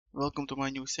Welcome to my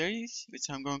new series, which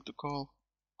I'm going to call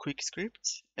Quick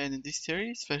Scripts. And in this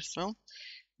series, first of all,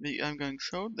 I'm going to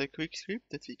show the quick script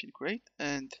that we can create.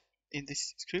 And in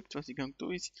this script, what we're going to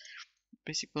do is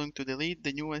basically going to delete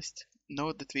the newest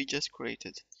node that we just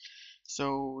created.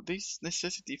 So this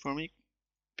necessity for me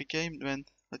became when,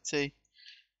 let's say,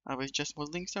 I was just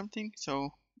modeling something. So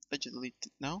I just delete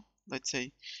it now. Let's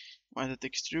say I wanted to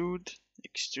extrude,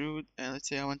 and let's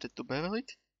say I wanted to bevel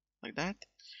it like that.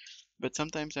 But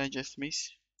sometimes I just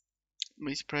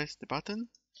mispress the button,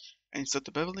 and instead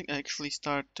of beveling I actually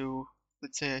start to,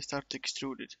 let's say I start to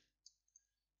extrude it.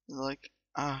 Like,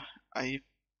 I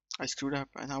I screwed up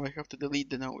and now I have to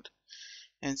delete the node.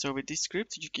 And so with this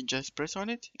script you can just press on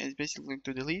it and it's basically going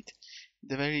to delete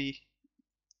the very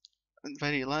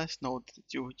last node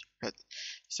that you had.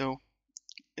 So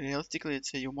realistically, let's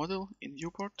say you model in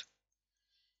viewport,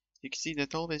 you can see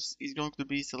that always is going to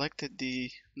be selected the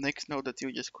next node that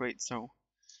you just create. So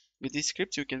with this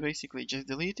script you can basically just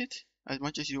delete it as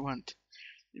much as you want.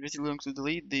 It's basically going to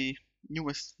delete the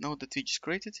newest node that we just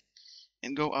created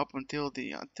and go up until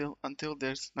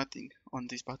there's nothing on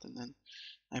this button, and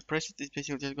I press it. It's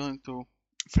basically just going to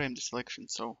frame the selection.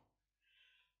 So,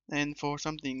 and for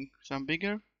some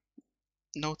bigger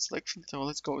node selection, so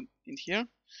let's go in here.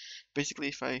 Basically,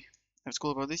 if I'm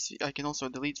cool about this, I can also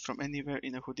delete from anywhere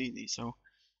in a Houdini, so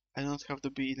I don't have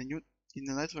to be in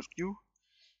the network view.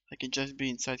 I can just be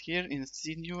inside here in the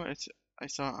scene view. As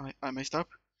I messed up.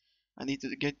 I need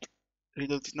to get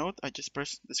rid of this node. I just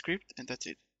press the script and that's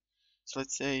it. So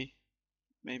let's say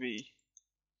maybe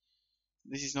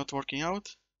this is not working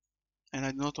out and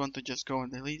I do not want to just go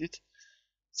and delete it.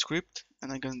 Script,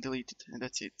 and I'm gonna delete it, and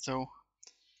that's it. So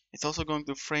it's also going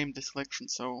to frame the selection.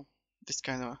 So this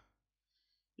kind of,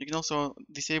 you can also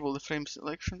disable the frame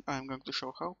selection. I'm going to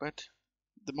show how, but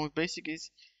the most basic is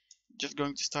just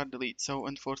going to start delete. So,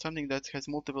 and for something that has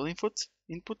multiple inputs,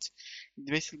 it's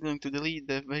basically going to delete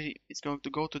it's going to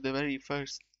go to the very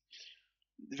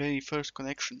first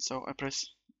connection. So I press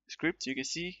script, you can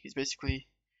see it's basically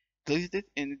deleted it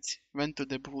and it went to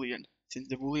the boolean, since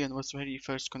the boolean was very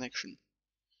first connection.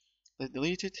 Let's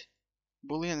delete it,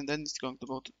 boolean, and then it's going to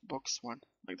go to box 1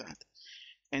 like that.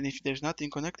 And if there's nothing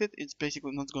connected, it's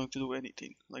basically not going to do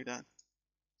anything like that.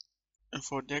 And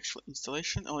for the actual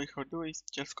installation, all you have to do is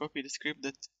just copy the script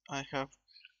that I have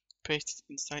pasted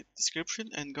inside the description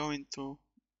and go into,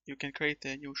 you can create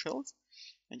a new shell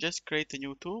and just create a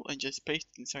new tool and just paste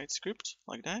it inside script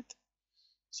like that.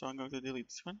 So I'm going to delete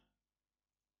this one.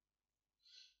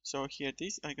 So here it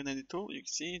is, I'm gonna edit tool. You can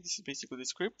see this is basically the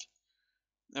script.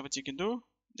 Now what you can do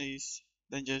is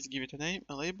then just give it a name,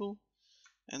 a label,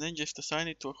 and then just assign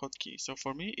it to a hotkey. So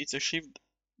for me it's a shift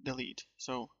delete.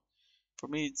 So for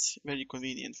me it's very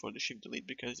convenient for the shift delete,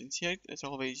 because in C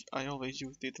I always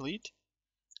use the delete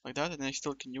like that, and I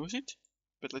still can use it.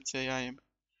 But let's say I am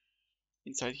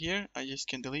inside here, I just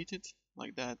can delete it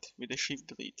like that with a shift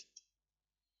delete.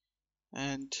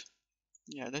 And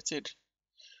yeah, that's it.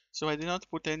 So I did not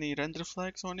put any render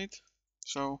flags on it.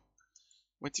 So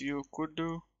what you could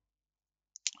do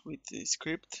with the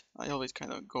script, I always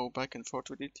kind of go back and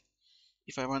forth with it.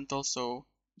 If I want also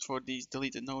for these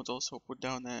deleted nodes also put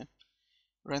down a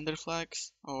render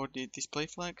flags or the display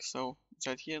flags. So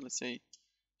inside here, let's say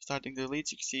starting the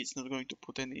deletes, you can see it's not going to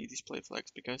put any display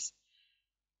flags because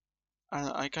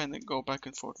I kind of go back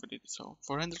and forth with it. So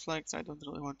for render flags, I don't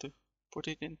really want to put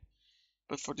it in,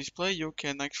 but for display, you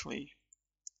can actually,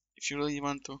 if you really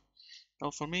want to.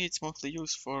 Well, for me, it's mostly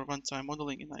used for once I'm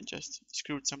modeling and I just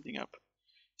screwed something up.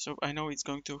 So I know it's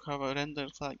going to have a render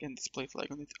flag and display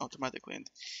flag on it automatically, and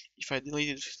if I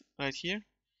delete it right here,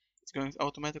 it's going to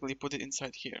automatically put it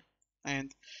inside here.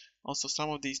 And also some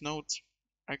of these nodes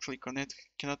actually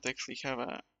cannot actually have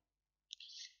a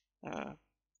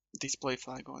display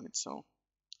flag on it. So,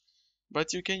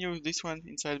 but you can use this one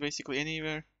inside basically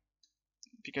anywhere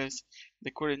because the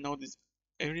current node is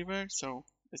everywhere. So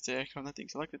let's say I have nothing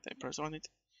selected, I press on it,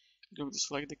 it's going to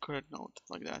select the current node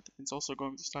like that. It's also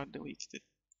going to start deleting it.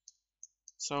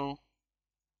 So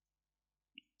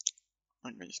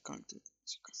I'm just going to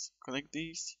connect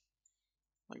these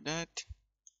like that.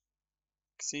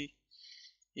 See,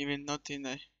 even not in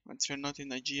a, once you're not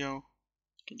in a geo, you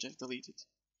can just delete it.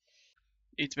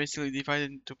 It's basically divided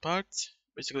into parts.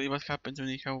 Basically what happens when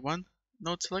you have one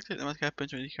node selected and what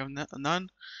happens when you have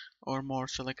none or more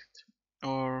selected,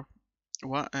 or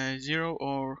zero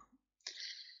or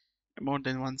more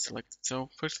than one selected. So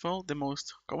first of all, the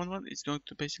most common one is going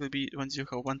to basically be once you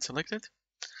have one selected.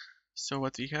 So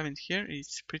what we have in here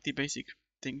is pretty basic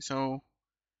thing. So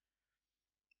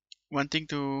one thing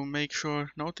to make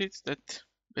sure noted that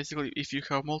basically if you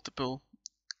have multiple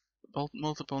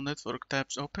multiple network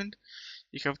tabs opened,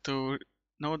 you have to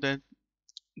know that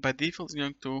by default it's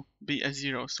going to be a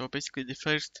 0. So basically the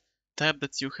first tab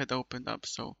that you had opened up.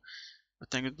 So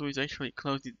what I'm going to do is actually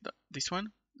close this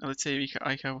one. Let's say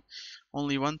I have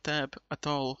only one tab at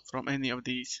all from any of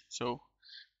these. So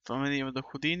from any of the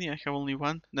Houdini, I have only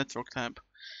one network tab.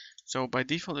 So by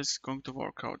default, it's going to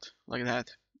work out like that.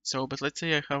 So, but let's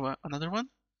say I have another one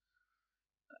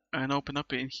and open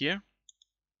up in here.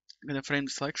 I'm gonna frame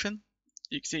the selection.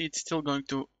 You can see it's still going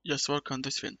to just work on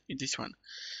this one, in this one.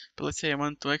 But let's say I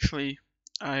want to actually,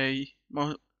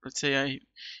 let's say I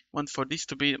want for this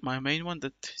to be my main one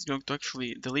that is going to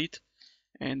actually delete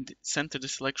and center the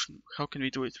selection. How can we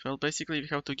do it? Well, basically we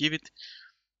have to give it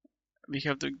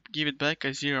back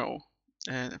a 0.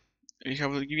 We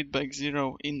have to give it back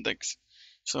 0 index.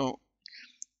 So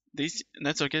this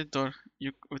network editor,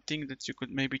 you would think that you could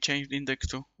maybe change the index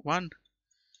to 1,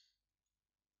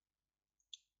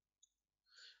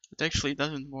 but actually it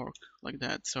doesn't work like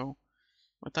that. So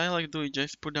what I like to do is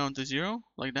just put down to 0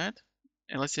 like that,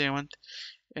 and let's say I want,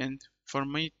 and for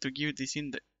me to give this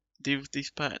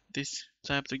this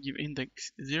tab to give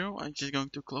index 0, I'm just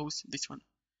going to close this one,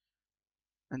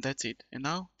 and that's it. And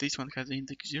now this one has the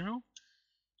index 0,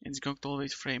 and it's going to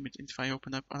always frame it. And if I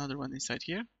open up another one inside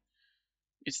here,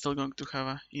 it's still going to have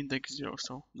a index 0.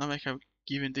 So now I have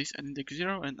given this an index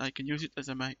 0, and I can use it as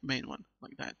a main one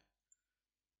like that.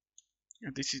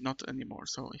 And this is not anymore.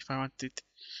 So if I want it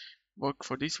work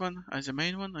for this one as a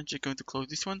main one, I'm just going to close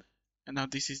this one, and now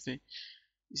this is the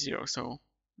 0. So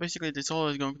basically there's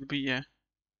always going to be a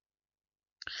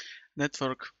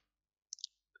network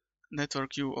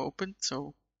you opened,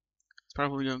 so it's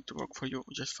probably going to work for you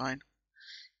just fine.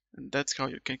 And that's how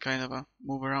you can kind of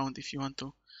move around if you want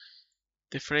to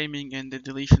the framing and the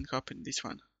deletion happen in this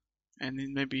one. And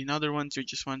in maybe in other ones you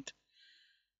just want,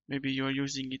 maybe you're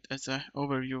using it as an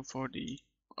overview for the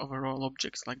overall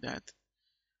objects like that,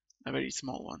 a very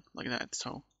small one like that,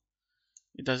 so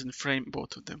it doesn't frame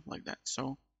both of them like that.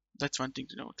 So that's one thing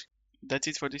to note. That's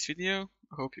it for this video.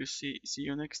 I hope you see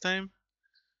you next time.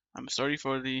 I'm sorry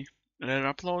for the rare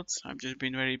uploads. I've just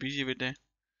been very busy with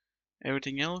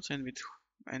everything else and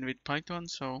with Python,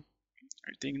 so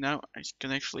I think now I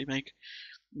can actually make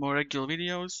more regular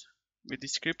videos with the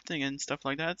scripting and stuff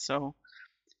like that. So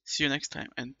see you next time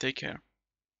and take care.